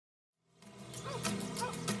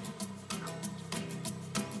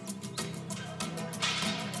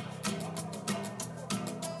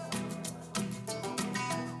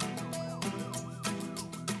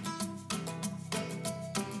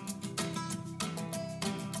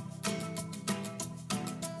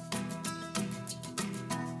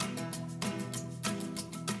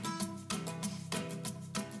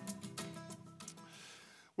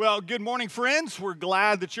Well, good morning, friends. We're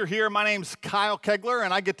glad that you're here. My name's Kyle Kegler,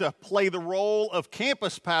 and I get to play the role of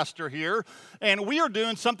campus pastor here. And we are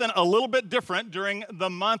doing something a little bit different during the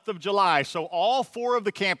month of July. So all four of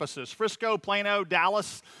the campuses, Frisco, Plano,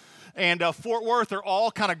 Dallas, and Fort Worth, are all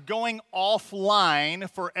kind of going offline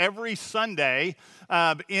for every Sunday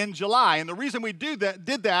in July. And the reason we did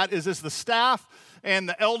that is as the staff and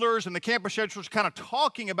the elders and the campus schedulers kind of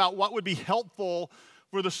talking about what would be helpful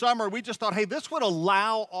for the summer, we just thought, hey, this would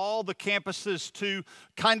allow all the campuses to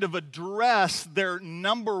kind of address their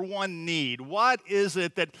number one need. What is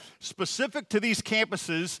it that specific to these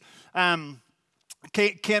campuses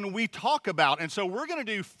can we talk about? And so we're going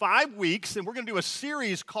to do 5 weeks, and we're going to do a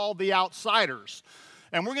series called The Outsiders.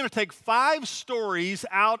 And we're going to take 5 stories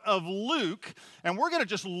out of Luke, and we're going to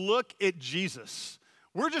just look at Jesus.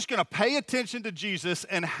 We're just going to pay attention to Jesus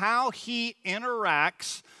and how he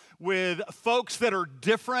interacts with folks that are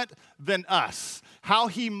different than us, how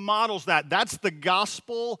he models that. That's the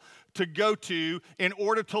gospel to go to in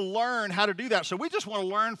order to learn how to do that. So we just want to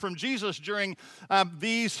learn from Jesus during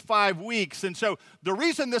these 5 weeks. And so the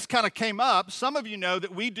reason this kind of came up, some of you know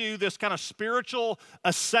that we do this kind of spiritual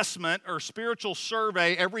assessment or spiritual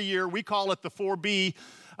survey every year. We call it the 4B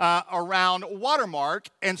around Watermark.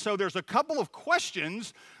 And so there's a couple of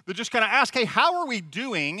questions that just kind of ask, hey, how are we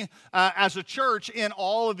doing as a church in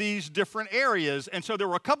all of these different areas? And so there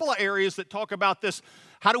were a couple of areas that talk about this.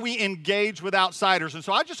 How do we engage with outsiders? And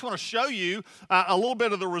so I just want to show you a little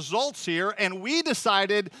bit of the results here. And we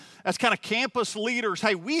decided as kind of campus leaders,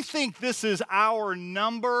 hey, we think this is our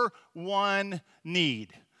number one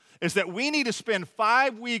need, is that we need to spend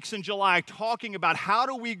 5 weeks in July talking about how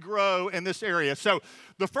do we grow in this area. So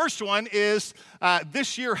the first one is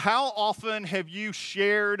this year, how often have you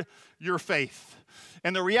shared your faith?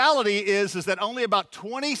 And the reality is that only about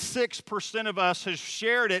 26% of us has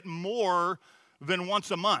shared it more than once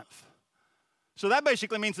a month. So that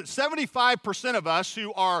basically means that 75% of us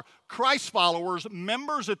who are Christ followers,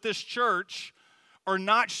 members at this church, are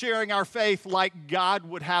not sharing our faith like God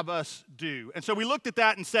would have us do. And so we looked at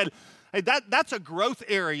that and said, hey, that's a growth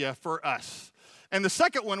area for us. And the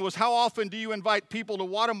second one was, how often do you invite people to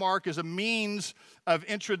Watermark as a means of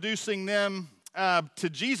introducing them to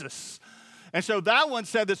Jesus? And so that one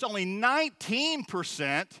said that only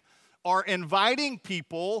 19% are inviting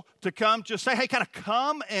people to come, just say, hey, kind of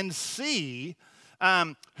come and see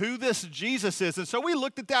who this Jesus is. And so we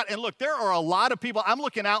looked at that, and look, there are a lot of people. I'm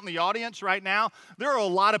looking out in the audience right now. There are a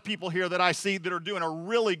lot of people here that I see that are doing a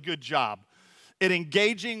really good job at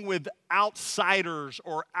engaging with outsiders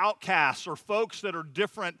or outcasts or folks that are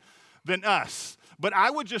different than us. But I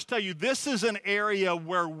would just tell you, this is an area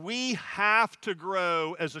where we have to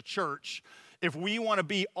grow as a church if we want to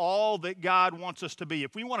be all that God wants us to be.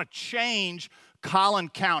 If we want to change Collin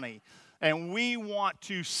County, and we want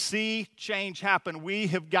to see change happen, we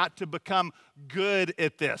have got to become good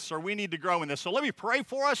at this, or we need to grow in this. So let me pray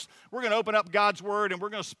for us. We're going to open up God's Word, and we're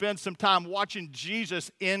going to spend some time watching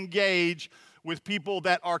Jesus engage with people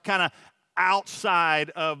that are kind of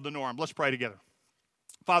outside of the norm. Let's pray together.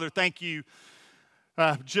 Father, thank you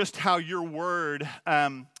just how your Word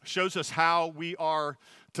shows us how we are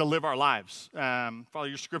to live our lives. Father,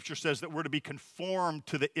 your scripture says that we're to be conformed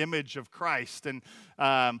to the image of Christ. And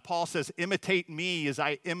Paul says, imitate me as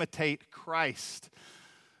I imitate Christ.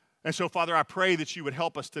 And so, Father, I pray that you would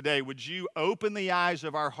help us today. Would you open the eyes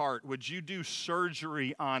of our heart? Would you do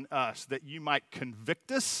surgery on us that you might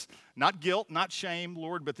convict us? Not guilt, not shame,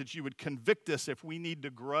 Lord, but that you would convict us if we need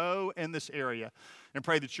to grow in this area. And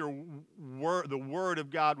pray that the word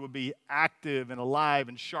of God would be active and alive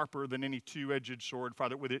and sharper than any two-edged sword.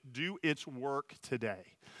 Father, would it do its work today?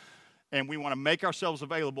 And we want to make ourselves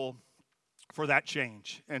available for that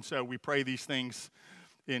change. And so we pray these things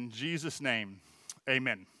in Jesus' name.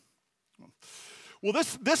 Amen. Well,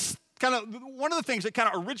 this kind of, one of the things that kind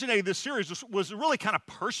of originated this series was really kind of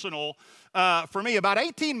personal for me. About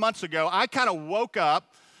 18 months ago, I kind of woke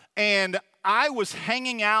up and I was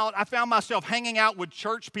I found myself hanging out with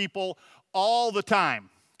church people all the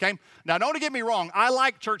time, okay? Now, don't get me wrong, I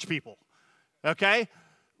like church people, okay?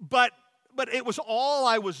 But it was all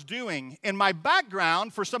I was doing. And my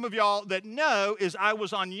background, for some of y'all that know, is I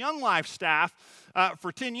was on Young Life staff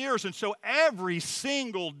for 10 years. And so every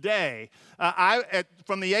single day,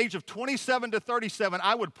 from the age of 27 to 37,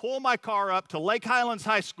 I would pull my car up to Lake Highlands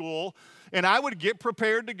High School, and I would get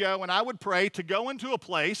prepared to go, and I would pray to go into a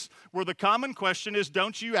place where the common question is,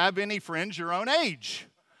 don't you have any friends your own age?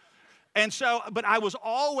 And so, but I was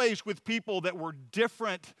always with people that were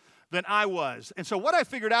different than I was. And so what I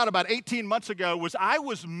figured out about 18 months ago was I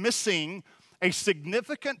was missing a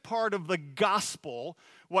significant part of the gospel,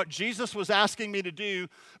 what Jesus was asking me to do,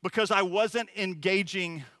 because I wasn't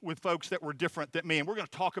engaging with folks that were different than me. And we're going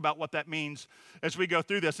to talk about what that means as we go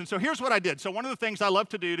through this. And so here's what I did. So one of the things I love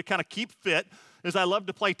to do to kind of keep fit is I love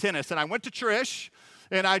to play tennis. And I went to Trish,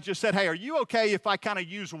 and I just said, hey, are you okay if I kind of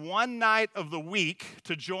use one night of the week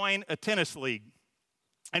to join a tennis league?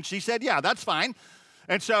 And she said, yeah, that's fine.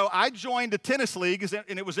 And so I joined a tennis league,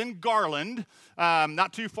 and it was in Garland,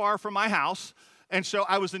 not too far from my house. And so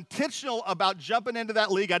I was intentional about jumping into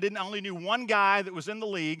that league. I only knew one guy that was in the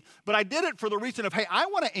league, but I did it for the reason of, hey, I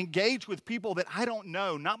want to engage with people that I don't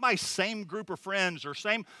know, not my same group of friends or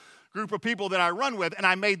same group of people that I run with. And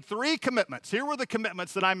I made 3 commitments. Here were the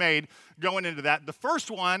commitments that I made going into that. The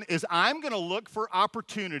first one is I'm going to look for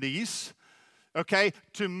opportunities, okay,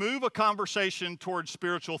 to move a conversation towards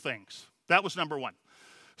spiritual things. That was number 1.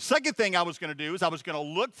 Second thing I was going to do is I was going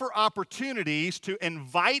to look for opportunities to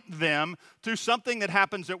invite them to something that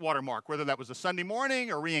happens at Watermark, whether that was a Sunday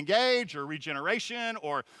morning or Reengage or Regeneration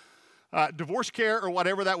or divorce care or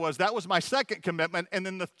whatever that was. That was my second commitment. And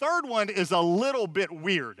then the third one is a little bit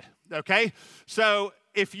weird, okay? So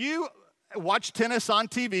if you watch tennis on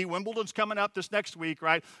TV, Wimbledon's coming up this next week,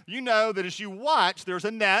 right? You know that as you watch, there's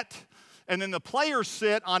a net, and then the players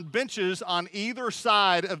sit on benches on either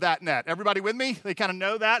side of that net. Everybody with me? They kind of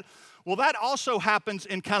know that? Well, that also happens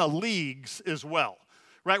in kind of leagues as well,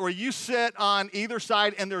 right? Where you sit on either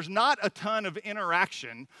side and there's not a ton of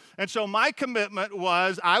interaction. And so my commitment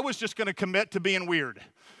was I was just going to commit to being weird,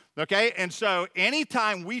 okay? And so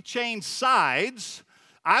anytime we changed sides,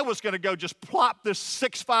 I was going to go just plop this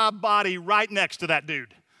 6'5" body right next to that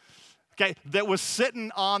dude, okay, that was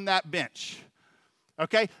sitting on that bench.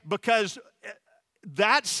 Okay, because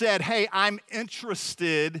that said, hey, I'm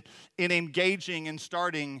interested in engaging and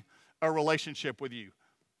starting a relationship with you.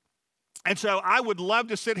 And so I would love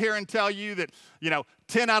to sit here and tell you that,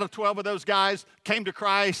 10 out of 12 of those guys came to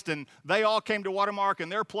Christ and they all came to Watermark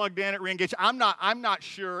and they're plugged in at Reengage. I'm not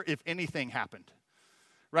sure if anything happened,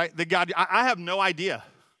 right? I have no idea.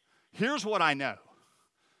 Here's what I know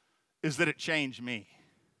is that it changed me.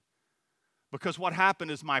 Because what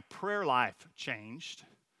happened is my prayer life changed,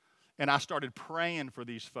 and I started praying for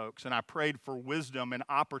these folks, and I prayed for wisdom and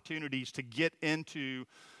opportunities to get into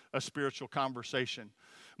a spiritual conversation.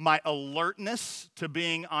 My alertness to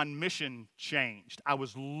being on mission changed. I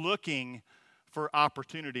was looking for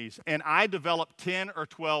opportunities, and I developed 10 or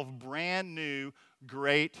 12 brand new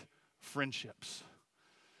great friendships.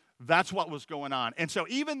 That's what was going on. And so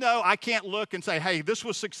even though I can't look and say, hey, this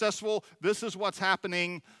was successful, this is what's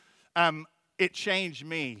happening, it changed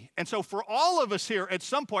me. And so for all of us here at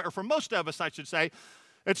some point, or for most of us, I should say,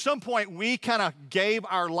 at some point we kind of gave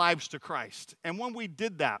our lives to Christ. And when we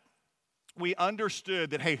did that, we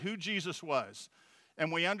understood that, hey, who Jesus was.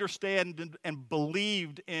 And we understand and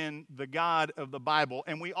believed in the God of the Bible.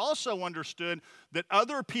 And we also understood that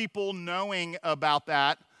other people knowing about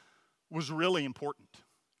that was really important.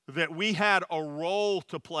 That we had a role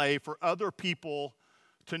to play for other people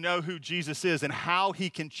to know who Jesus is and how he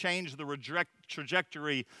can change the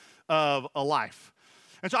trajectory of a life.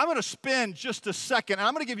 And so I'm going to spend just a second, and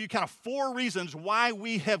I'm going to give you kind of 4 reasons why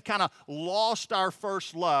we have kind of lost our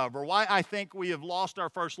first love, or why I think we have lost our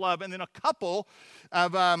first love, and then a couple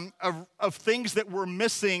of things that we're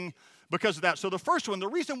missing because of that. So the first one, the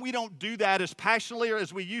reason we don't do that as passionately or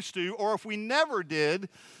as we used to, or if we never did,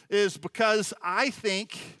 is because I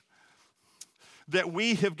think that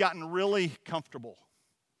we have gotten really comfortable.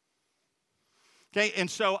 Okay,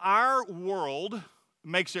 and so our world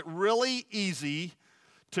makes it really easy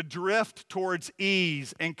to drift towards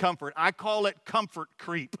ease and comfort. I call it comfort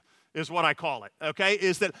creep is what I call it, okay?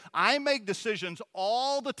 Is that I make decisions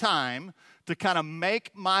all the time to kind of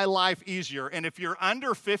make my life easier. And if you're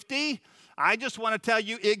under 50, I just want to tell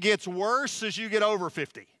you it gets worse as you get over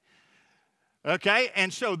 50. Okay,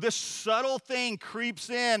 and so this subtle thing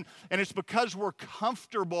creeps in, and it's because we're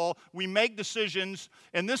comfortable, we make decisions.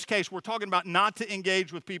 In this case, we're talking about not to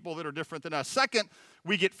engage with people that are different than us. Second,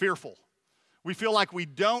 we get fearful. We feel like we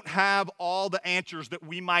don't have all the answers that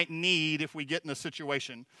we might need if we get in a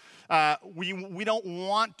situation. We don't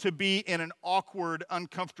want to be in an awkward,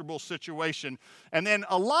 uncomfortable situation. And then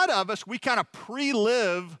a lot of us, we kind of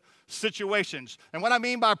pre-live situations. And what I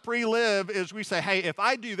mean by pre-live is we say, hey, if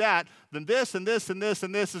I do that, then this and this and this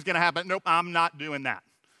and this is going to happen. Nope, I'm not doing that.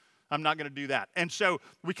 I'm not going to do that. And so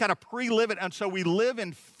we kind of pre-live it, and so we live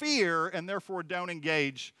in fear and therefore don't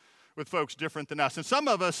engage with folks different than us. And some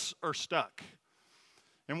of us are stuck.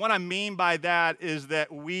 And what I mean by that is that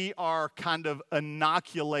we are kind of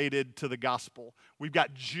inoculated to the gospel. We've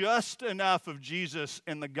got just enough of Jesus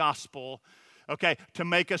in the gospel, okay, to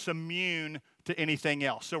make us immune to anything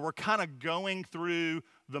else. So we're kind of going through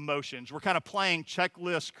the motions. We're kind of playing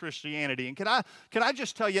checklist Christianity. And can I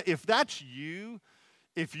just tell you, if that's you,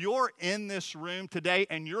 if you're in this room today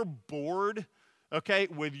and you're bored, okay,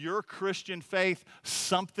 with your Christian faith,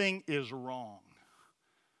 something is wrong.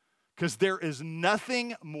 Because there is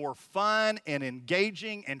nothing more fun and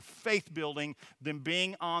engaging and faith-building than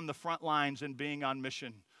being on the front lines and being on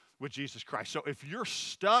mission with Jesus Christ. So if you're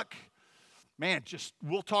stuck, man,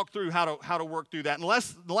 we'll talk through how to work through that. And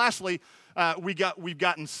lastly, we've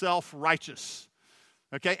gotten self-righteous.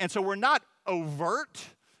 Okay, and so we're not overt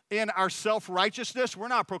in our self-righteousness. We're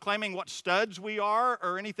not proclaiming what studs we are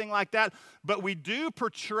or anything like that, but we do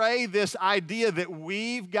portray this idea that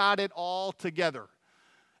we've got it all together.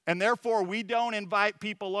 And therefore, we don't invite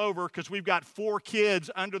people over because we've got 4 kids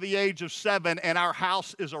under the age of 7 and our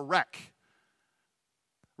house is a wreck.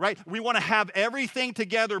 Right? We want to have everything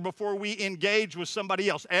together before we engage with somebody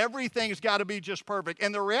else. Everything's got to be just perfect.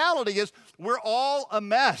 And the reality is, we're all a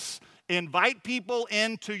mess. Invite people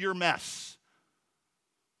into your mess.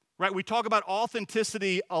 Right? We talk about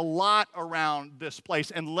authenticity a lot around this place.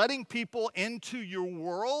 And letting people into your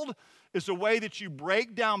world is a way that you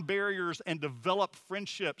break down barriers and develop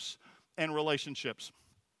friendships and relationships.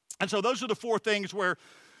 And so those are the 4 things where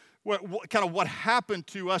kind of what happened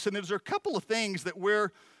to us. And there's a couple of things that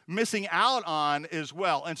we're missing out on as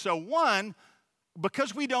well. And so one,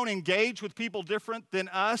 because we don't engage with people different than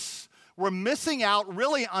us, we're missing out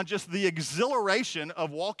really on just the exhilaration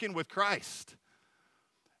of walking with Christ.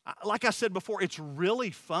 Like I said before, it's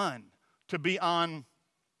really fun to be on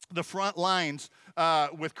the front lines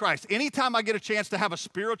with Christ. Anytime I get a chance to have a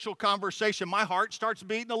spiritual conversation, my heart starts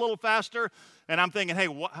beating a little faster, and I'm thinking, hey,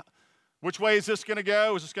 which way is this going to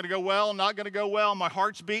go? Is this going to go well? Not going to go well? My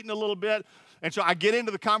heart's beating a little bit. And so I get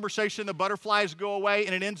into the conversation, the butterflies go away,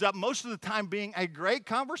 and it ends up most of the time being a great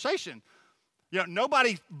conversation. You know,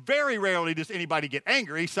 very rarely does anybody get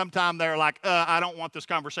angry. Sometimes they're like, I don't want this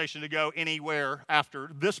conversation to go anywhere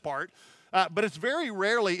after this part. But it's very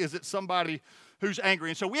rarely is it somebody who's angry.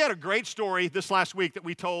 And so we had a great story this last week that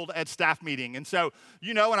we told at staff meeting. And so,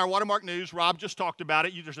 in our Watermark News, Rob just talked about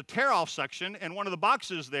it. There's a tear-off section, and one of the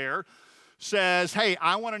boxes there says, hey,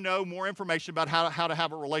 I want to know more information about how to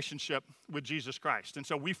have a relationship with Jesus Christ. And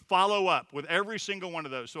so we follow up with every single one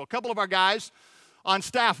of those. So a couple of our guys on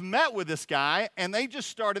staff met with this guy, and they just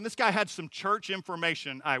started, and this guy had some church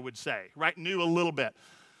information, I would say, right? Knew a little bit.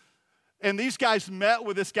 And these guys met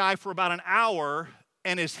with this guy for about an hour,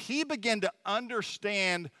 and as he began to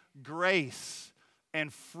understand grace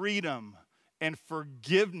and freedom and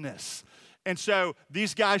forgiveness, and so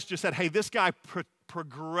these guys just said, hey, this guy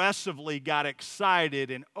progressively got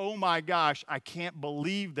excited, and oh my gosh, I can't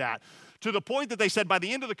believe that. To the point that they said by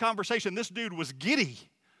the end of the conversation, this dude was giddy,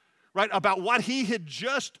 right, about what he had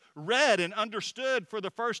just read and understood for the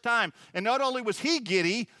first time. And not only was he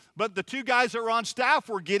giddy, but the 2 guys that were on staff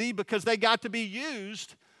were giddy because they got to be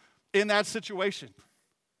used in that situation.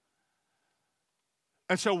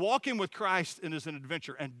 And so walking with Christ is an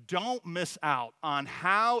adventure, and don't miss out on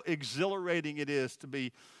how exhilarating it is to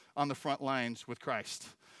be on the front lines with Christ.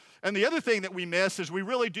 And the other thing that we miss is we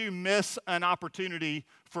really do miss an opportunity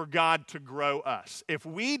for God to grow us. If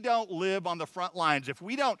we don't live on the front lines, if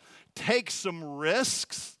we don't take some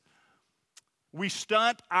risks, we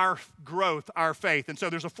stunt our growth, our faith. And so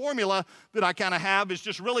there's a formula that I kind of have. It's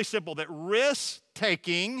just really simple, that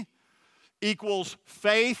risk-taking equals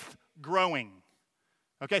faith growing.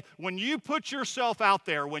 Okay, when you put yourself out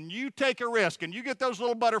there, when you take a risk and you get those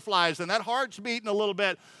little butterflies and that heart's beating a little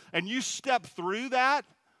bit and you step through that,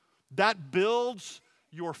 that builds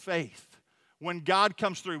your faith. When God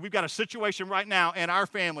comes through, we've got a situation right now in our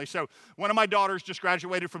family. So one of my daughters just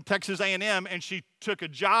graduated from Texas A&M and she took a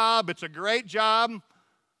job. It's a great job,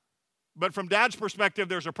 but from Dad's perspective,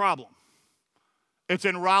 there's a problem. It's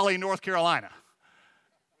in Raleigh, North Carolina.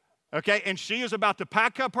 Okay, and she is about to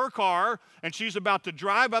pack up her car, and she's about to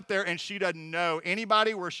drive up there, and she doesn't know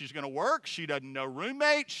anybody where she's going to work. She doesn't know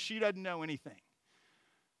roommates. She doesn't know anything.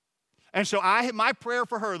 And so my prayer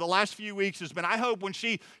for her the last few weeks has been, I hope when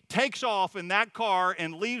she takes off in that car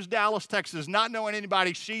and leaves Dallas, Texas, not knowing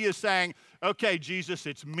anybody, she is saying, okay, Jesus,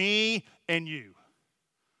 it's me and you.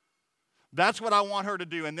 That's what I want her to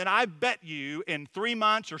do. And then I bet you in 3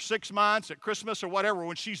 months or 6 months at Christmas or whatever,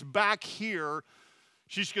 when she's back here,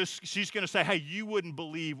 she's going to say, hey, you wouldn't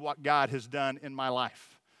believe what God has done in my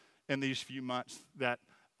life in these few months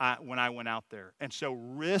when I went out there. And so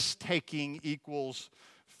risk-taking equals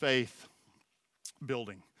faith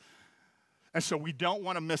building. And so we don't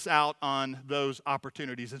want to miss out on those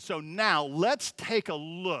opportunities. And so now let's take a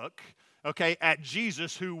look, okay, at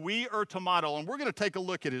Jesus, who we are to model. And we're going to take a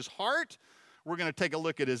look at his heart. we're going to take a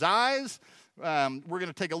look at his eyes, we're going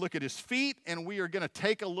to take a look at his feet, and we are going to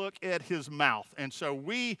take a look at his mouth. And so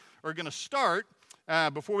we are going to start,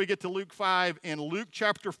 before we get to Luke 5, in Luke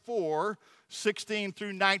chapter 4, 16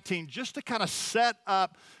 through 19, just to kind of set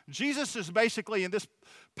up. Jesus is basically, in this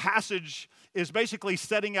passage, is basically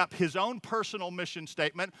setting up his own personal mission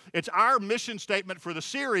statement. It's our mission statement for the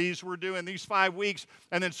series we're doing these 5 weeks,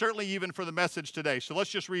 and then certainly even for the message today. So let's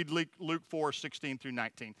just read Luke 4, 16 through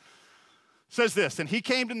 19. It says this, "And he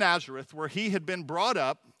came to Nazareth, where he had been brought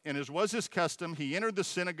up, and as was his custom, he entered the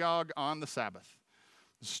synagogue on the Sabbath.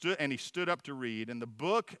 And he stood up to read. And the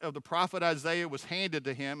book of the prophet Isaiah was handed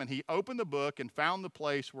to him, and he opened the book and found the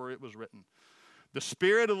place where it was written, 'The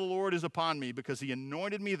Spirit of the Lord is upon me, because he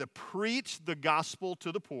anointed me to preach the gospel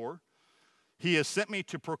to the poor. He has sent me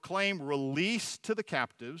to proclaim release to the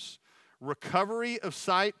captives, recovery of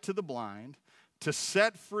sight to the blind, to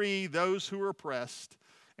set free those who are oppressed,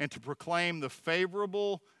 and to proclaim the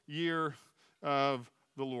favorable year of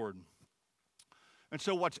the Lord.'" And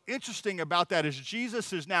so what's interesting about that is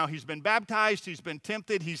Jesus is now, he's been baptized, he's been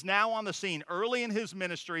tempted, he's now on the scene early in his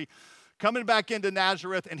ministry, coming back into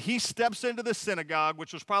Nazareth, and he steps into the synagogue,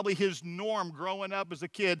 which was probably his norm growing up as a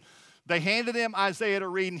kid. They handed him Isaiah to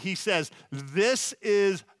read, and he says, "This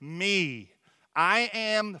is me. I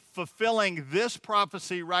am fulfilling this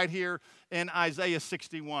prophecy right here in Isaiah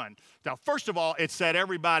 61. Now, first of all, it set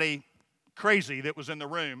everybody crazy that was in the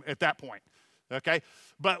room at that point. Okay?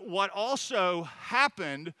 But what also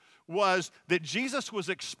happened was that Jesus was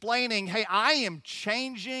explaining, hey, I am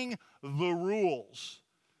changing the rules.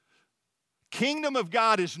 Kingdom of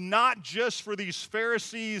God is not just for these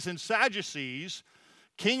Pharisees and Sadducees.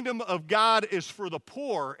 Kingdom of God is for the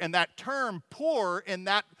poor. And that term poor in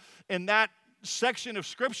that section of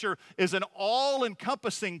Scripture is an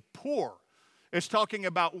all-encompassing poor. It's talking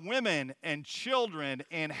about women and children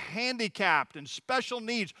and handicapped and special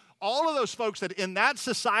needs. All of those folks that in that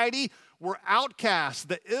society were outcasts,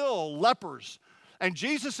 the ill, lepers. And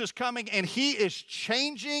Jesus is coming and he is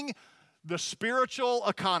changing the spiritual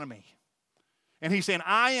economy. And he's saying,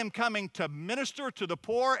 I am coming to minister to the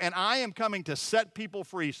poor and I am coming to set people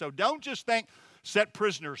free. So don't just think set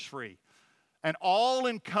prisoners free. An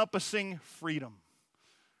all-encompassing freedom.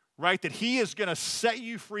 Right, that he is going to set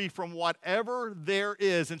you free from whatever there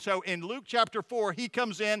is. And so in Luke chapter 4, he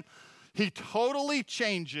comes in, he totally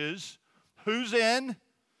changes who's in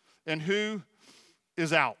and who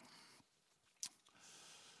is out.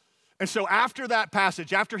 And so after that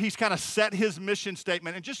passage, after he's kind of set his mission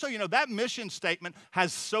statement, and just so you know, that mission statement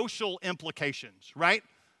has social implications, right?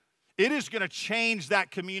 It is going to change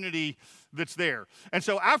that community that's there. And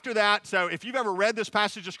so after that, so if you've ever read this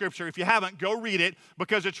passage of Scripture, if you haven't, go read it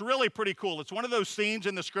because it's really pretty cool. It's one of those scenes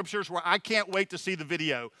in the Scriptures where I can't wait to see the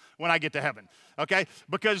video when I get to heaven, okay?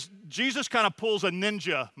 Because Jesus kind of pulls a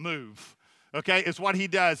ninja move, okay, is what he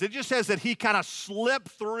does. It just says that he kind of slipped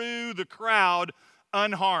through the crowd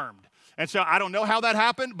unharmed. And so I don't know how that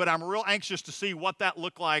happened, but I'm real anxious to see what that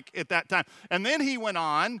looked like at that time. And then he went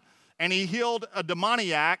on and he healed a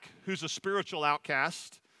demoniac who's a spiritual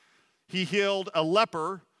outcast. He healed a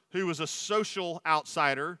leper who was a social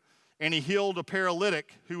outsider. And he healed a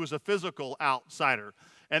paralytic who was a physical outsider.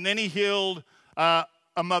 And then he healed a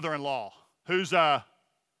mother-in-law who's,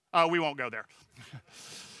 we won't go there.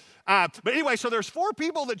 But anyway, so there's 4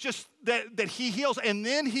 people that he heals. And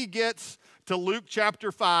then he gets to Luke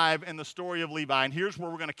chapter 5 and the story of Levi. And here's where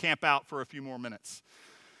we're going to camp out for a few more minutes.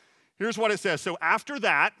 Here's what it says. So after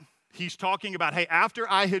that, he's talking about, hey, after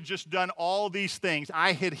I had just done all these things,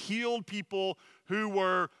 I had healed people who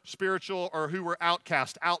were spiritual or who were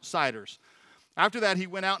outcast, outsiders. After that, he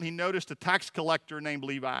went out and he noticed a tax collector named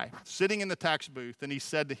Levi sitting in the tax booth, and he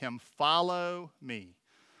said to him, "Follow me."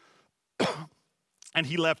 And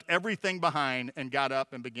he left everything behind and got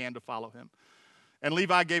up and began to follow him. And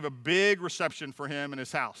Levi gave a big reception for him in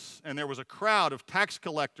his house, and there was a crowd of tax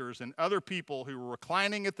collectors and other people who were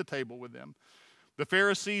reclining at the table with them. The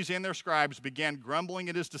Pharisees and their scribes began grumbling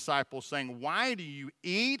at his disciples, saying, "Why do you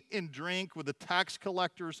eat and drink with the tax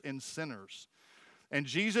collectors and sinners?" And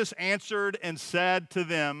Jesus answered and said to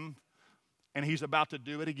them, and he's about to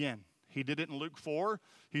do it again. He did it in Luke 4.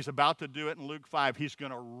 He's about to do it in Luke 5. He's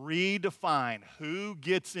going to redefine who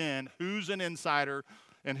gets in, who's an insider,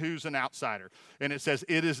 and who's an outsider. And it says,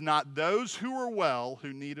 "It is not those who are well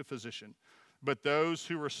who need a physician, but those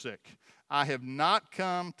who are sick. I have not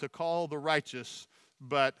come to call the righteous,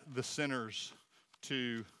 but the sinners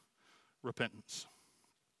to repentance."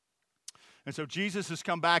 And so Jesus has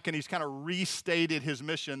come back and he's kind of restated his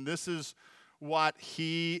mission. This is what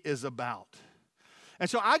he is about. And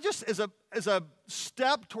so I just, as a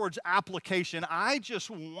step towards application, I just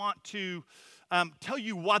want to tell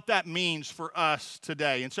you what that means for us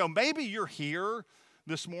today. And so maybe you're here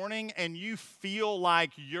this morning and you feel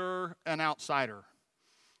like you're an outsider,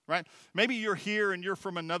 right? Maybe you're here and you're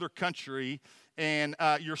from another country and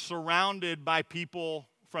you're surrounded by people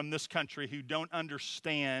from this country who don't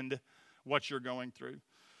understand what you're going through.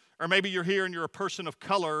 Or maybe you're here and you're a person of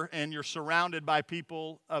color and you're surrounded by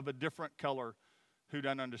people of a different color who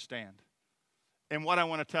don't understand. And what I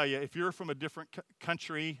want to tell you, if you're from a different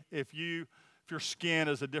country, if your skin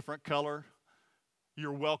is a different color,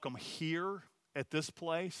 you're welcome here at this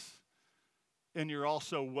place, and you're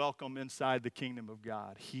also welcome inside the kingdom of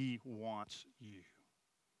God. He wants you.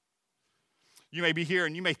 You may be here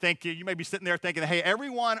and you may be sitting there thinking, hey,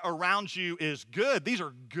 everyone around you is good. These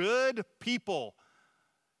are good people.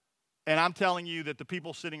 And I'm telling you that the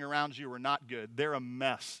people sitting around you are not good. They're a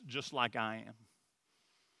mess, just like I am.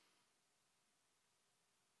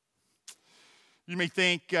 You may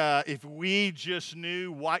think if we just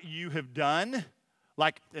knew what you have done,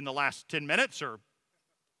 like in the last 10 minutes or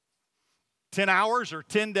 10 hours or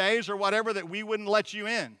 10 days or whatever, that we wouldn't let you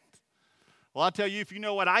in. Well, I'll tell you, if you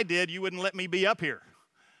know what I did, you wouldn't let me be up here,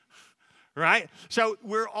 right? So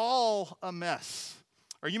we're all a mess.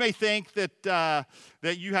 Or you may think that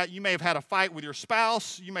you may have had a fight with your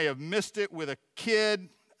spouse. You may have missed it with a kid.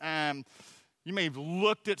 You may have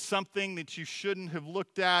looked at something that you shouldn't have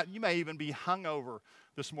looked at. You may even be hungover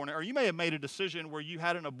this morning. Or you may have made a decision where you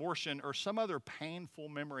had an abortion or some other painful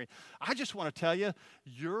memory. I just want to tell you,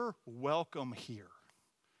 you're welcome here.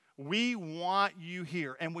 We want you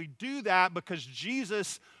here. And we do that because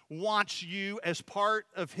Jesus wants you as part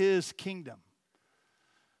of his kingdom.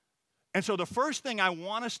 And so the first thing I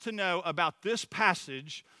want us to know about this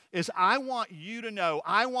passage is I want you to know,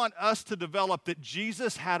 I want us to develop that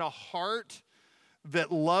Jesus had a heart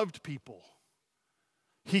that loved people.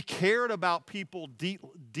 He cared about people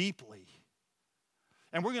deeply.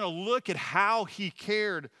 And we're going to look at how he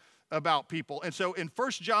cared about people. And so in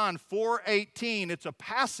 1 John 4:18, it's a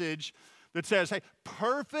passage that says, hey,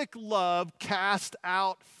 perfect love casts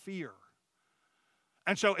out fear.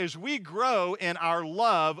 And so as we grow in our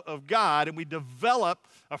love of God and we develop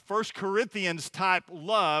a 1 Corinthians type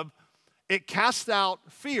love, it casts out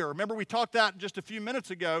fear. Remember, we talked that just a few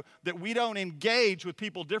minutes ago, that we don't engage with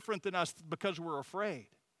people different than us because we're afraid.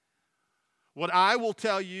 What I will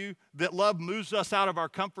tell you, that love moves us out of our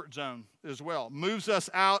comfort zone as well, moves us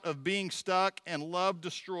out of being stuck, and love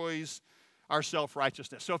destroys our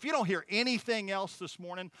self-righteousness. So if you don't hear anything else this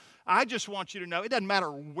morning, I just want you to know, it doesn't matter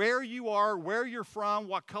where you are, where you're from,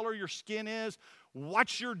 what color your skin is,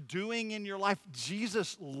 what you're doing in your life,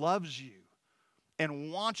 Jesus loves you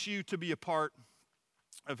and wants you to be a part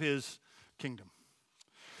of his kingdom.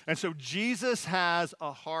 And so Jesus has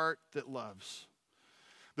a heart that loves.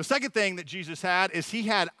 The second thing that Jesus had is he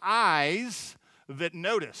had eyes that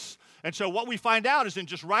notice. And so what we find out is in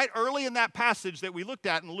just right early in that passage that we looked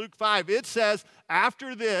at in Luke 5, it says,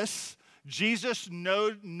 after this, Jesus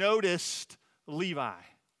noticed Levi.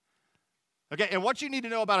 Okay, and what you need to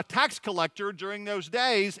know about a tax collector during those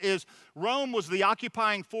days is Rome was the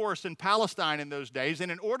occupying force in Palestine in those days,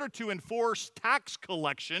 and in order to enforce tax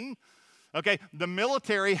collection, okay, the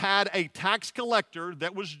military had a tax collector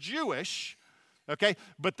that was Jewish, okay,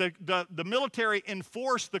 but the military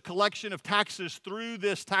enforced the collection of taxes through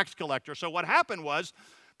this tax collector. So what happened was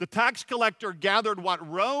the tax collector gathered what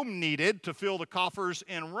Rome needed to fill the coffers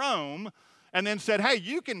in Rome, and then said, hey,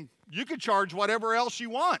 you can charge whatever else you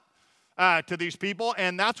want to these people,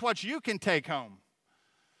 and that's what you can take home.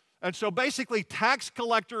 And so basically, tax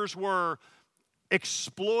collectors were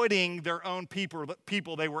exploiting their own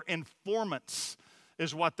people. They were informants,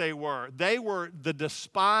 is what they were. They were the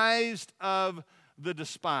despised of the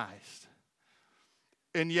despised.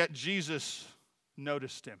 And yet Jesus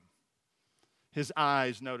noticed him. His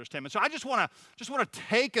eyes noticed him. And so I just want to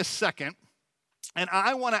take a second, and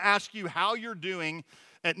I want to ask you how you're doing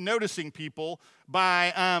at noticing people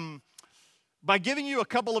by giving you a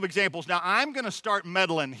couple of examples. Now, I'm going to start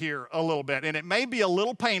meddling here a little bit, and it may be a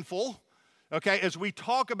little painful, okay, as we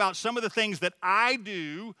talk about some of the things that I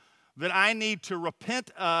do that I need to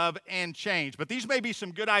repent of and change. But these may be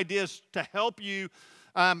some good ideas to help you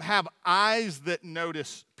have eyes that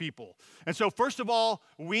notice people. And so, first of all,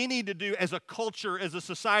 we need to do, as a culture, as a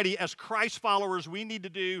society, as Christ followers, we need to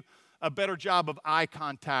do a better job of eye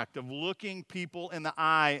contact, of looking people in the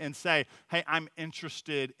eye and say, hey, I'm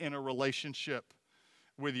interested in a relationship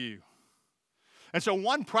with you. And so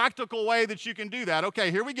one practical way that you can do that, okay,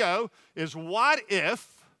 here we go, is what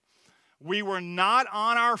if we were not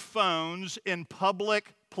on our phones in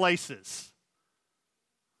public places?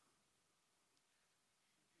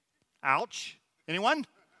 Ouch. Anyone?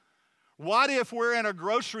 What if we're in a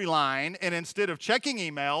grocery line and instead of checking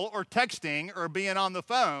email or texting or being on the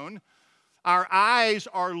phone, our eyes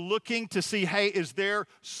are looking to see, hey, is there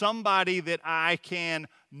somebody that I can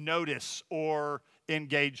notice or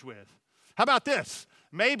engage with? How about this?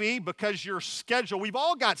 Maybe because your schedule, we've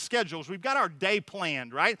all got schedules. We've got our day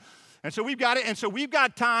planned, right? And so we've got it. And so we've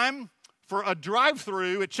got time for a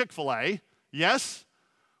drive-through at Chick-fil-A. Yes?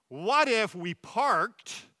 What if we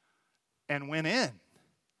parked and went in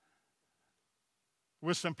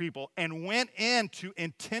with some people and went in to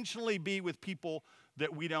intentionally be with people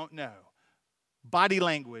that we don't know? Body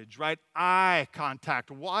language, right? Eye contact.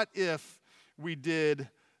 What if we did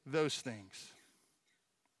those things?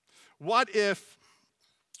 What if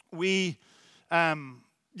we,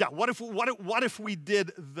 what if we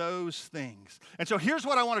did those things? And so here's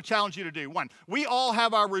what I want to challenge you to do. One, we all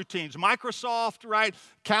have our routines. Microsoft, right?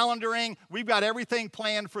 Calendaring. We've got everything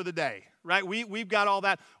planned for the day, right? We've got all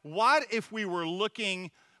that. What if we were looking,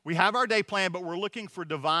 we have our day planned, but we're looking for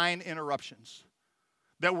divine interruptions?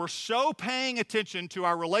 That we're so paying attention to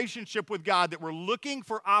our relationship with God that we're looking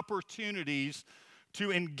for opportunities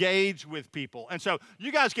to engage with people. And so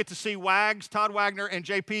you guys get to see Wags, Todd Wagner, and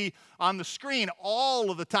JP on the screen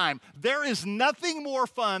all of the time. There is nothing more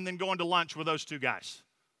fun than going to lunch with those two guys.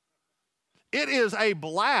 It is a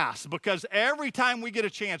blast because every time we get a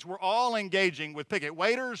chance, we're all engaging with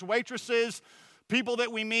waiters, waitresses, people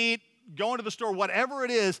that we meet, going to the store, whatever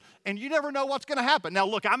it is, and you never know what's going to happen. Now,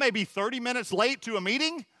 look, I may be 30 minutes late to a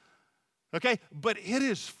meeting, okay, but it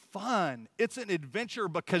is fun. It's an adventure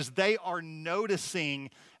because they are noticing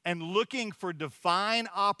and looking for divine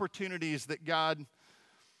opportunities that God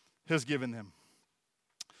has given them.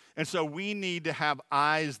 And so we need to have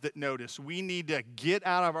eyes that notice. We need to get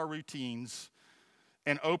out of our routines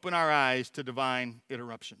and open our eyes to divine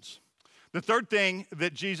interruptions. The third thing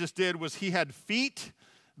that Jesus did was he had feet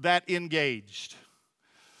that engaged.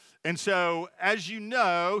 And so, as you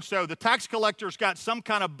know, so the tax collectors got some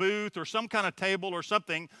kind of booth or some kind of table or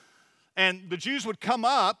something, and the Jews would come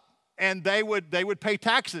up and they would pay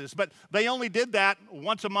taxes, but they only did that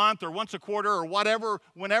once a month or once a quarter or whatever,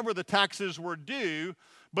 whenever the taxes were due.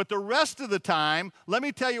 But the rest of the time, let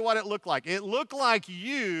me tell you what it looked like. It looked like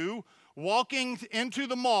you walking into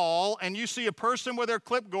the mall and you see a person with their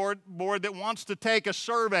clipboard that wants to take a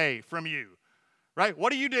survey from you. Right?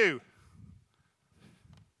 What do?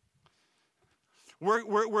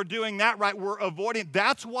 We're doing that, right? We're avoiding.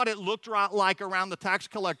 That's what it looked like around the tax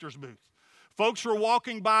collector's booth. Folks were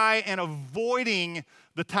walking by and avoiding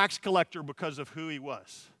the tax collector because of who he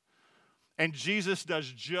was. And Jesus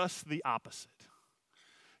does just the opposite.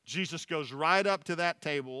 Jesus goes right up to that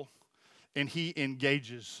table and he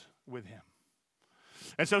engages with him.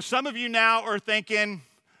 And so some of you now are thinking,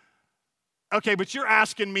 okay, but you're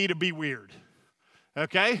asking me to be weird.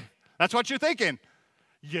 Okay? That's what you're thinking.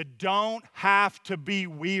 You don't have to be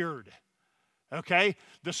weird. Okay?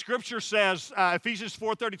 The scripture says, Ephesians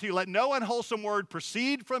 4:32, let no unwholesome word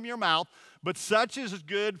proceed from your mouth, but such as is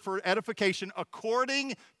good for edification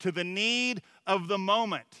according to the need of the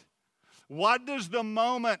moment. What does the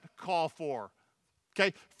moment call for?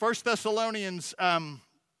 Okay? 1 Thessalonians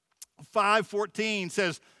 5:14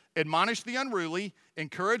 says, admonish the unruly,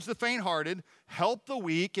 encourage the faint-hearted, help the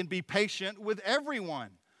weak, and be patient with everyone.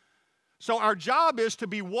 So our job is to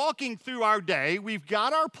be walking through our day. We've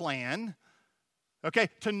got our plan, okay,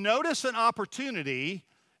 to notice an opportunity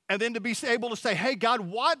and then to be able to say, hey, God,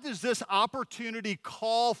 what does this opportunity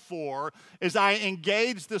call for as I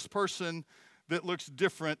engage this person that looks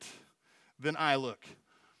different than I look?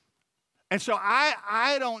 And so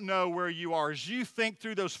I don't know where you are as you think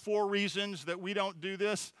through those 4 reasons that we don't do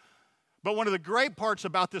this. But one of the great parts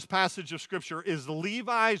about this passage of Scripture is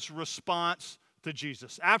Levi's response to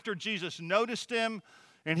Jesus. After Jesus noticed him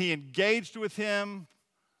and he engaged with him,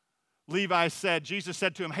 Jesus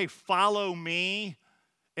said to him, hey, follow me.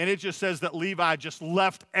 And it just says that Levi just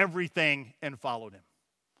left everything and followed him.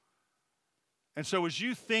 And so as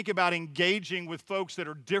you think about engaging with folks that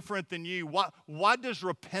are different than you, what does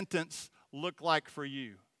repentance look like for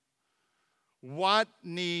you? What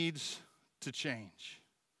needs to change?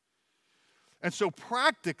 And so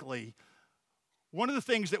practically, one of the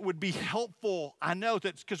things that would be helpful, I know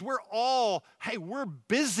that because we're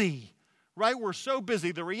busy, right? We're so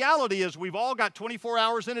busy. The reality is we've all got 24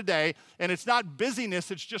 hours in a day, and it's not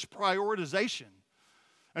busyness, it's just prioritization.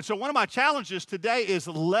 And so one of my challenges today is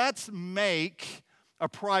let's make a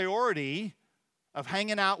priority of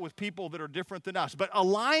hanging out with people that are different than us. But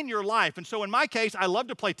align your life. And so in my case, I love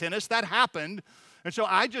to play tennis. That happened. And so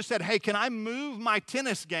I just said, hey, can I move my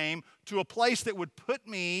tennis game to a place that would put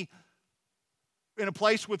me in a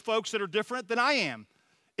place with folks that are different than I am.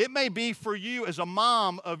 It may be for you as a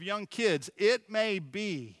mom of young kids. It may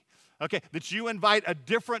be, okay, that you invite a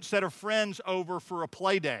different set of friends over for a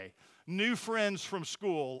play day, new friends from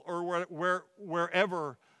school or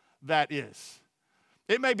wherever that is.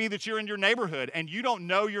 It may be that you're in your neighborhood and you don't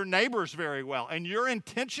know your neighbors very well and you're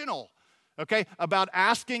intentional, okay, about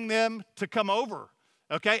asking them to come over,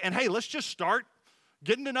 okay? And hey, let's just start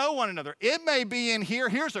getting to know one another. It may be in here.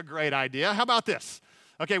 Here's a great idea. How about this?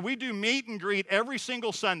 Okay, we do meet and greet every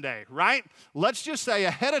single Sunday, right? Let's just say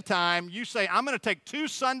ahead of time, you say, I'm going to take 2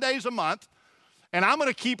 Sundays a month, and I'm going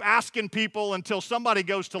to keep asking people until somebody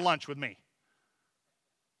goes to lunch with me.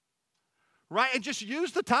 Right? And just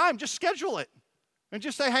use the time. Just schedule it. And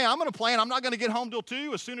just say, hey, I'm going to plan. I'm not going to get home till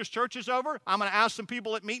 2. As soon as church is over, I'm going to ask some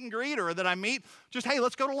people at meet and greet or that I meet, just, hey,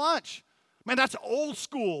 let's go to lunch. Man, that's old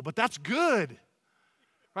school, but that's good.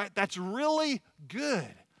 Right? That's really good.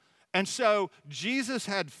 And so Jesus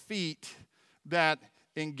had feet that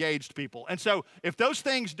engaged people. And so if those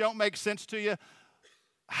things don't make sense to you,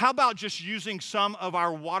 how about just using some of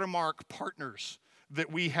our Watermark partners that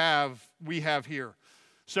we have here?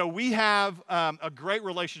 So we have a great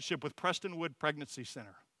relationship with Prestonwood Pregnancy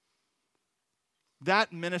Center.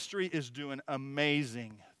 That ministry is doing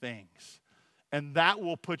amazing things. And that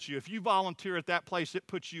will put you, if you volunteer at that place, it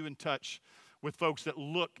puts you in touch with folks that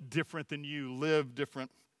look different than you, live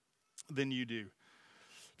different than you do.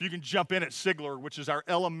 If you can jump in at Sigler, which is our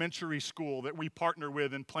elementary school that we partner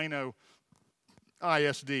with in Plano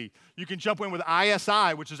ISD. You can jump in with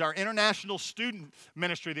ISI, which is our international student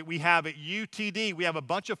ministry that we have at UTD. We have a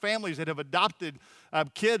bunch of families that have adopted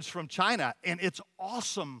kids from China, and it's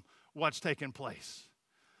awesome what's taking place.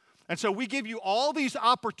 And so we give you all these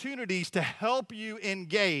opportunities to help you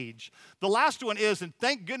engage. The last one is, and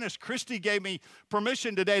thank goodness Christy gave me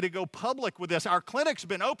permission today to go public with this. Our clinic's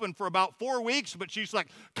been open for about 4 weeks, but she's like,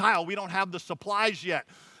 Kyle, we don't have the supplies yet.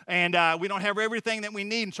 And we don't have everything that we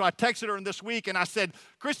need. And so I texted her this week and I said,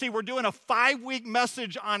 Christy, we're doing a 5-week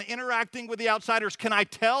message on interacting with the outsiders. Can I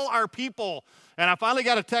tell our people? And I finally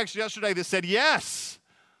got a text yesterday that said, yes.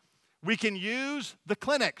 We can use the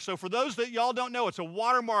clinic. So for those that y'all don't know, it's a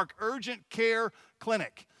Watermark urgent care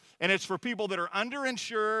clinic. And it's for people that are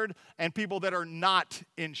underinsured and people that are not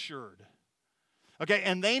insured. Okay,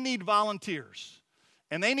 and they need volunteers.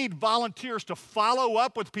 And they need volunteers to follow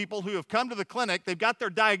up with people who have come to the clinic. They've got their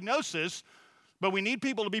diagnosis, but we need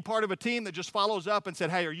people to be part of a team that just follows up and said,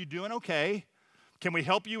 hey, are you doing okay? Can we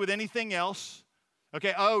help you with anything else?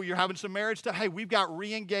 Okay, oh, you're having some marriage stuff? Hey, we've got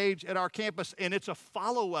Reengage at our campus, and it's a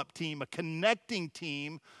follow-up team, a connecting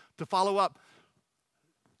team to follow up.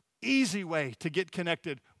 Easy way to get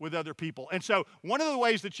connected with other people. And so one of the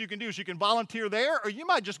ways that you can do is you can volunteer there, or you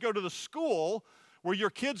might just go to the school where your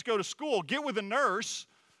kids go to school. Get with a nurse.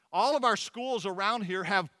 All of our schools around here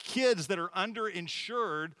have kids that are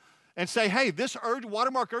underinsured and say, hey, this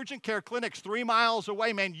Watermark Urgent Care Clinic's 3 miles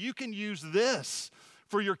away. Man, you can use this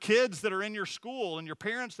for your kids that are in your school and your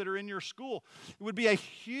parents that are in your school. It would be a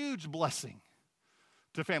huge blessing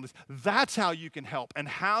to families. That's how you can help and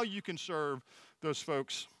how you can serve those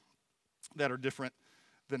folks that are different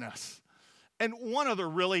than us. And one other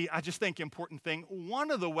really, I just think, important thing,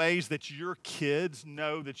 one of the ways that your kids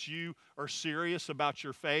know that you are serious about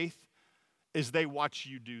your faith is they watch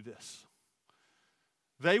you do this.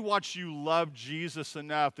 They watch you love Jesus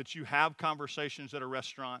enough that you have conversations at a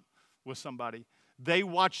restaurant with somebody. They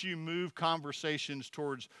watch you move conversations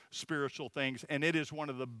towards spiritual things, and it is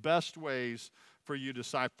one of the best ways for you to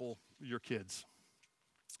disciple your kids.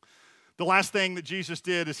 The last thing that Jesus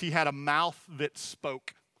did is he had a mouth that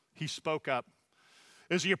spoke. He spoke up.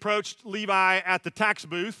 As he approached Levi at the tax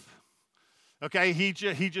booth, okay, he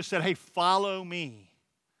just said, hey, follow me.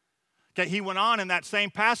 Okay, he went on in that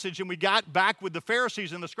same passage, and we got back with the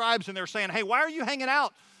Pharisees and the scribes, and they're saying, hey, why are you hanging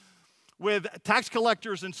out with tax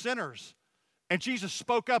collectors and sinners? And Jesus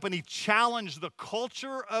spoke up and he challenged the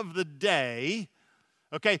culture of the day,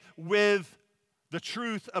 okay, with the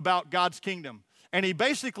truth about God's kingdom. And he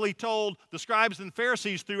basically told the scribes and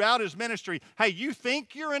Pharisees throughout his ministry, hey, you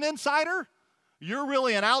think you're an insider? You're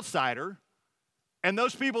really an outsider. And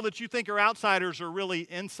those people that you think are outsiders are really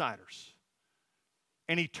insiders.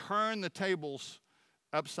 And he turned the tables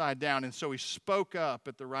upside down. And so he spoke up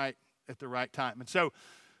at the right time. And so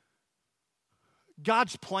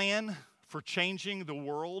God's plan for changing the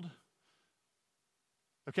world,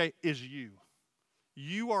 okay, is you.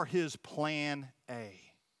 You are his plan A.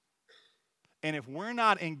 And if we're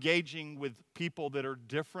not engaging with people that are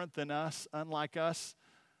different than us, unlike us,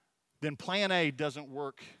 then plan A doesn't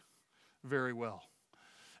work very well.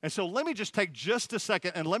 And so let me just take just a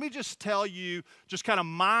second and let me just tell you just kind of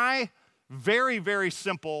my Very, very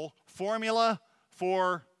simple formula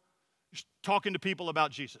for talking to people about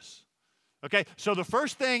Jesus. Okay, so the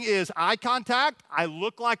first thing is eye contact. I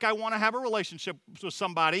look like I want to have a relationship with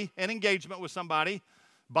somebody, an engagement with somebody.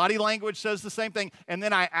 Body language says the same thing. And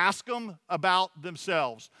then I ask them about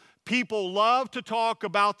themselves. People love to talk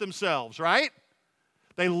about themselves, right?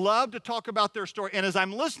 They love to talk about their story. And as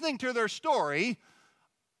I'm listening to their story,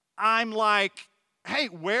 I'm like, hey,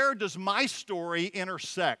 where does my story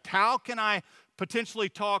intersect? How can I potentially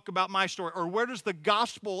talk about my story? Or where does the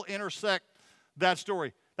gospel intersect that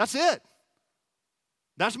story? That's it.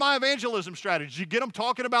 That's my evangelism strategy. You get them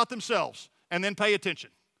talking about themselves and then pay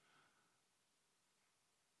attention.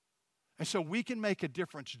 And so we can make a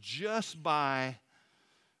difference just by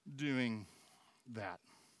doing that.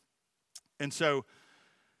 And so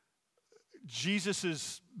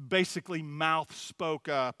Jesus' basically mouth spoke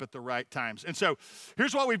up at the right times. And so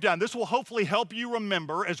here's what we've done. This will hopefully help you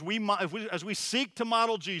remember as we seek to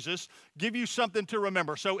model Jesus, give you something to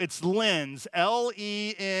remember. So it's lens,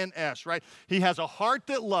 L-E-N-S, right? He has a heart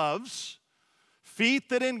that loves, feet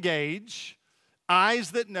that engage,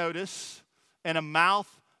 eyes that notice, and a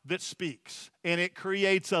mouth that speaks. And it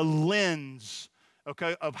creates a lens,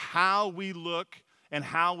 okay, of how we look and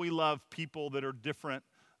how we love people that are different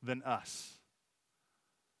than us.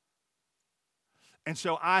 And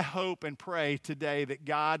so I hope and pray today that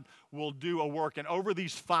God will do a work, and over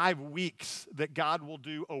these 5 weeks that God will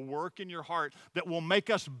do a work in your heart that will make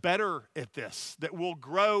us better at this, that will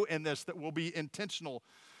grow in this, that will be intentional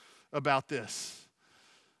about this.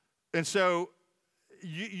 And so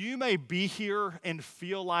you may be here and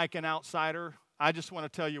feel like an outsider. I just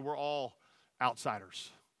want to tell you we're all outsiders.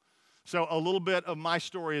 So a little bit of my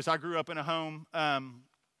story is I grew up in a home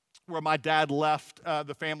where my dad left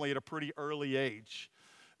the family at a pretty early age.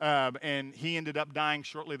 And he ended up dying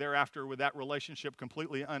shortly thereafter with that relationship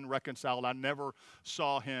completely unreconciled. I never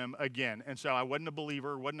saw him again. And so I wasn't a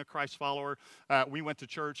believer, wasn't a Christ follower. We went to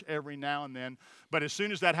church every now and then. But as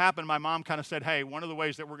soon as that happened, my mom kind of said, hey, one of the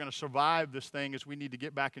ways that we're going to survive this thing is we need to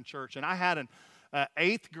get back in church. And I had an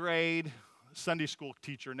 8th grade Sunday school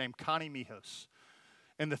teacher named Connie Mijos.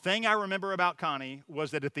 And the thing I remember about Connie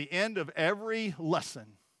was that at the end of every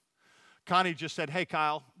lesson, Connie just said, hey,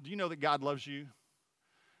 Kyle, do you know that God loves you?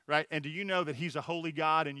 Right? And do you know that he's a holy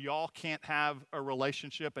God and y'all can't have a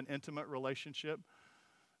relationship, an intimate relationship?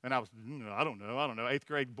 And I was, I don't know, 8th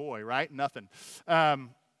grade boy, right? Nothing.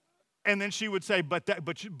 And then she would say, but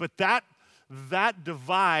that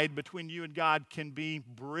divide between you and God can be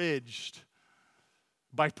bridged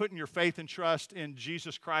by putting your faith and trust in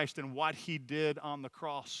Jesus Christ and what he did on the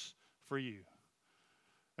cross for you.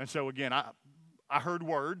 And so again, I heard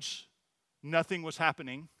words. Nothing was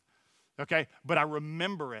happening, okay? But I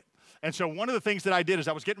remember it. And so one of the things that I did is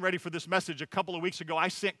I was getting ready for this message a couple of weeks ago. I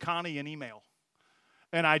sent Connie an email.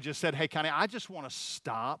 And I just said, hey, Connie, I just want to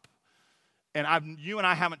stop. And you and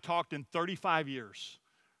I haven't talked in 35 years,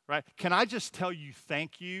 right? Can I just tell you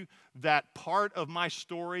thank you that part of my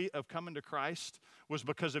story of coming to Christ was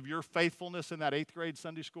because of your faithfulness in that 8th grade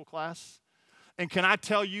Sunday school class? And can I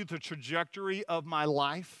tell you the trajectory of my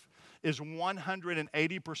life is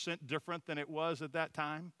 180% different than it was at that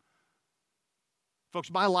time? Folks,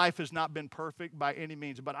 my life has not been perfect by any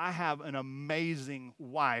means, but I have an amazing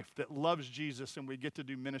wife that loves Jesus and we get to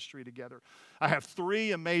do ministry together. I have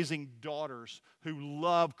 3 amazing daughters who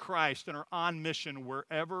love Christ and are on mission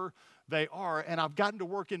wherever they are. And I've gotten to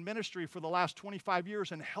work in ministry for the last 25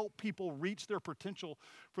 years and help people reach their potential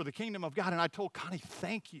for the kingdom of God. And I told Connie,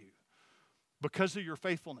 thank you because of your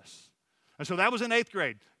faithfulness. And so that was in 8th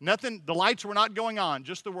grade. Nothing, the lights were not going on,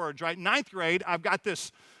 just the words, right? 9th grade, I've got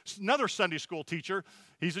another Sunday school teacher.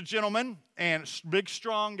 He's a gentleman and big,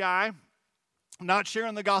 strong guy, not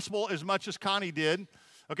sharing the gospel as much as Connie did.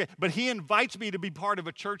 Okay, but he invites me to be part of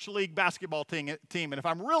a church league basketball team. And if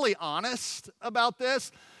I'm really honest about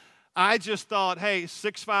this, I just thought, hey,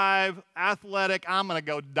 6'5", athletic, I'm going to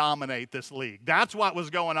go dominate this league. That's what was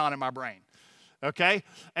going on in my brain. Okay?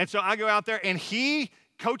 And so I go out there and he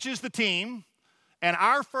coaches the team, and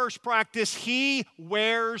our first practice, he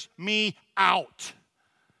wears me out.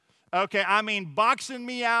 Okay, I mean, boxing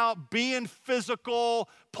me out, being physical,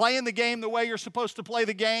 playing the game the way you're supposed to play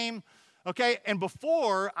the game. Okay, and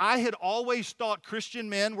before, I had always thought Christian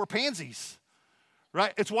men were pansies,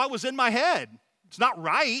 right? It's what was in my head. It's not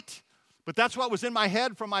right, but that's what was in my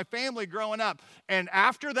head from my family growing up. And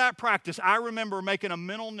after that practice, I remember making a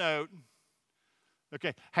mental note.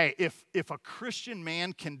 Okay, hey, if a Christian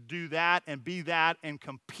man can do that and be that and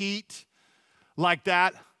compete like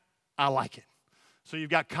that, I like it. So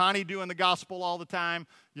you've got Connie doing the gospel all the time.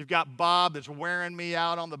 You've got Bob that's wearing me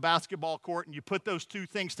out on the basketball court. And you put those two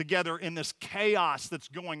things together in this chaos that's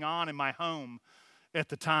going on in my home at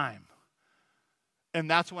the time. And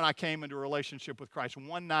that's when I came into a relationship with Christ.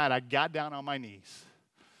 One night I got down on my knees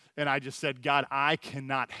and I just said, God, I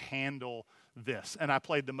cannot handle this. And I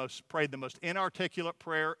prayed the most inarticulate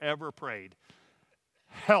prayer ever prayed.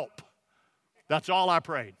 Help. That's all I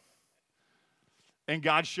prayed. And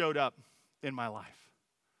God showed up in my life.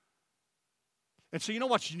 And so you know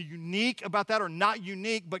what's unique about that, or not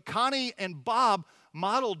unique, but Connie and Bob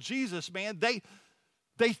modeled Jesus, man. They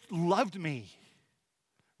loved me,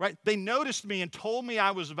 right? They noticed me and told me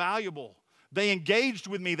I was valuable. They engaged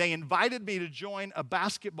with me. They invited me to join a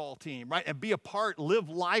basketball team, right? And be a part, live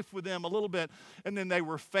life with them a little bit. And then they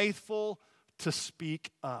were faithful to speak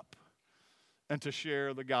up and to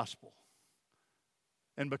share the gospel.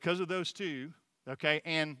 And because of those two, okay,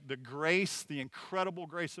 and the grace, the incredible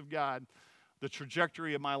grace of God, the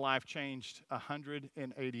trajectory of my life changed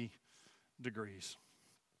 180 degrees.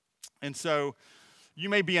 And so you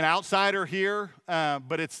may be an outsider here,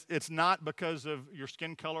 but it's not because of your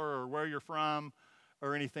skin color or where you're from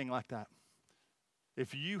or anything like that.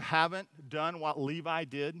 If you haven't done what Levi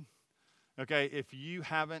did, okay, if you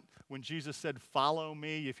haven't, when Jesus said, follow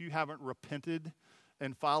me, if you haven't repented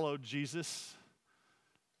and followed Jesus,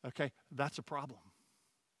 okay, that's a problem.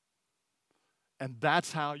 And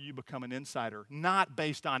that's how you become an insider, not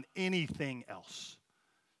based on anything else.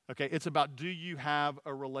 Okay, it's about, do you have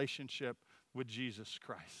a relationship with Jesus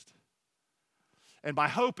Christ? And my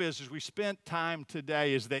hope is, as we spent time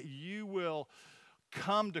today, is that you will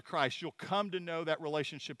come to Christ. You'll come to know that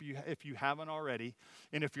relationship if you haven't already.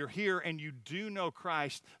 And if you're here and you do know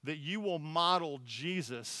Christ, that you will model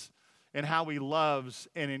Jesus and how he loves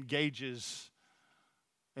and engages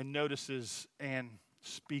and notices and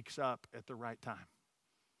speaks up at the right time,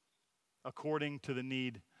 according to the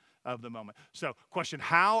need of the moment. So, question,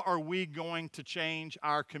 how are we going to change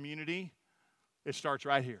our community? It starts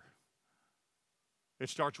right here. It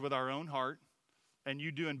starts with our own heart, and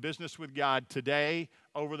you doing business with God today,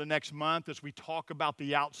 over the next month, as we talk about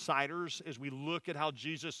the outsiders, as we look at how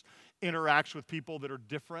Jesus interacts with people that are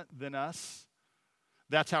different than us.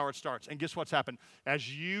 That's how it starts. And guess what's happened?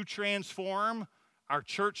 As you transform, our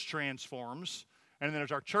church transforms. And then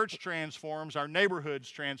as our church transforms, our neighborhoods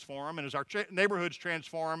transform. And as our neighborhoods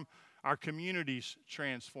transform, our communities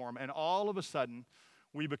transform. And all of a sudden,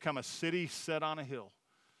 we become a city set on a hill.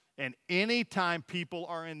 And anytime people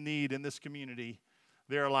are in need in this community,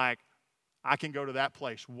 they're like, I can go to that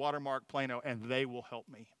place, Watermark, Plano, and they will help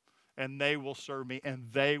me. And they will serve me. And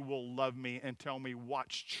they will love me and tell me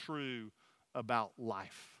what's true about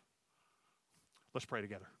life. Let's pray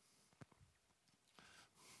together.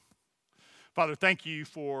 Father, thank you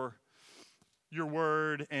for your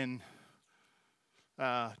word and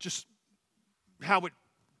just how it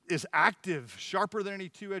is active, sharper than any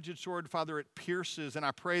two-edged sword. Father, it pierces, and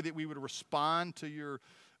I pray that we would respond to your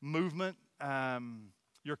movement,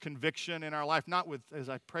 your conviction in our life, not with, as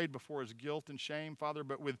I prayed before, as guilt and shame, Father,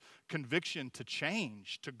 but with conviction to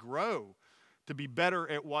change, to grow, to be better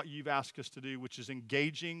at what you've asked us to do, which is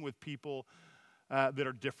engaging with people that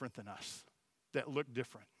are different than us, that look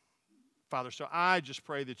different. Father, so I just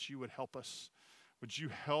pray that you would help us. Would you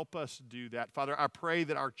help us do that? Father, I pray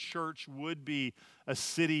that our church would be a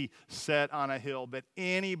city set on a hill, that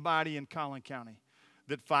anybody in Collin County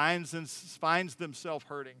that finds themselves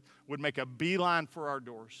hurting would make a beeline for our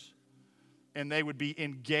doors, and they would be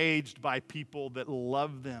engaged by people that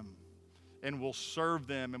love them and will serve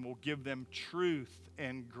them and will give them truth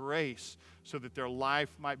and grace so that their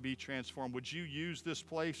life might be transformed. Would you use this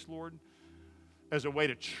place, Lord, as a way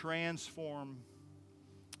to transform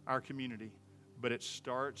our community? But it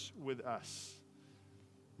starts with us.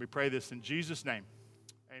 We pray this in Jesus' name.